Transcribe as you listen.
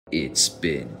It's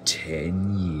been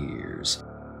 10 years.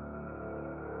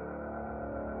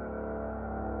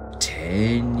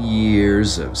 10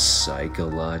 years of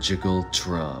psychological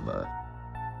trauma.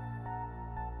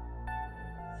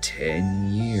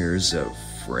 10 years of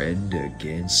friend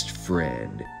against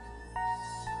friend.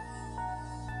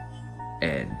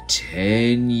 And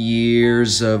 10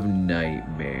 years of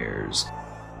nightmares.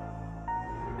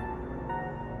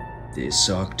 This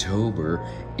October,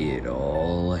 it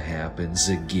all happens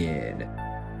again.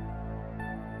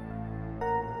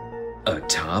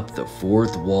 Atop the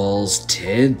Fourth Wall's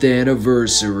 10th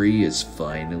anniversary is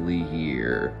finally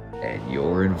here, and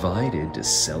you're invited to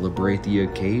celebrate the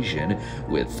occasion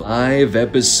with 5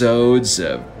 episodes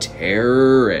of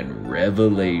terror and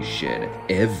revelation.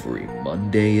 Every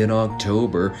Monday in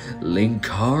October,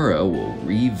 Linkara will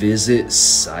revisit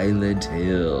Silent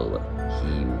Hill.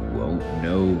 He won't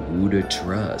know who to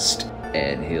trust,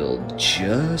 and he'll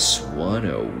just want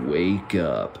to wake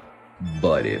up.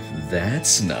 But if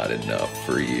that's not enough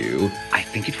for you, I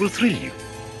think it will thrill you.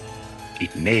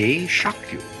 It may shock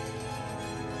you.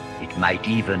 It might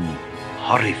even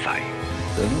horrify you.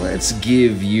 then let's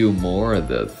give you more of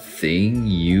the thing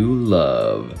you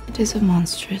love. It is a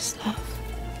monstrous love.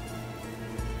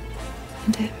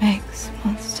 And it makes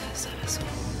monsters of us all.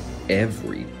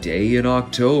 Every day in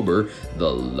October,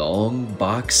 the long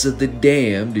box of the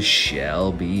damned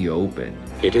shall be opened.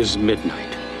 It is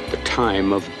midnight, the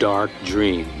time of dark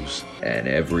dreams. And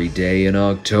every day in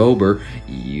October,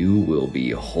 you will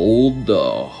behold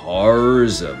the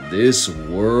horrors of this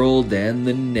world and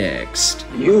the next.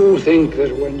 You think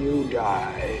that when you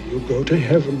die, you go to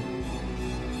heaven.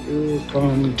 You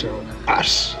come to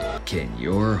us. Can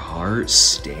your heart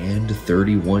stand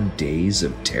 31 days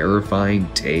of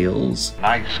terrifying tales?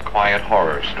 Nice, quiet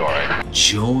horror story.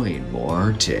 Join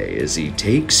Moarte as he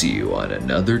takes you on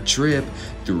another trip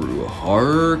through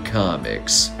horror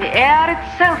comics. The air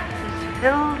itself is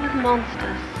filled with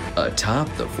monsters. Atop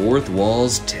the Fourth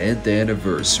Wall's 10th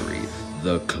anniversary,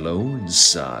 the Clone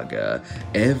Saga,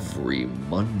 every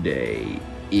Monday-ish,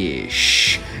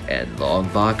 and Long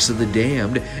Box of the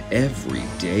Damned every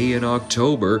day in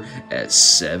October at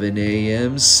 7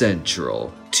 a.m.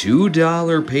 Central.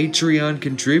 $2 Patreon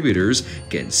contributors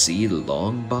can see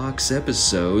Long Box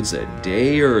episodes a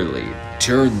day early.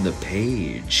 Turn the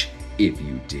page if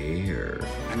you dare.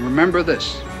 And remember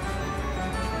this,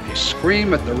 a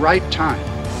scream at the right time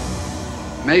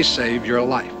may save your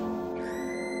life.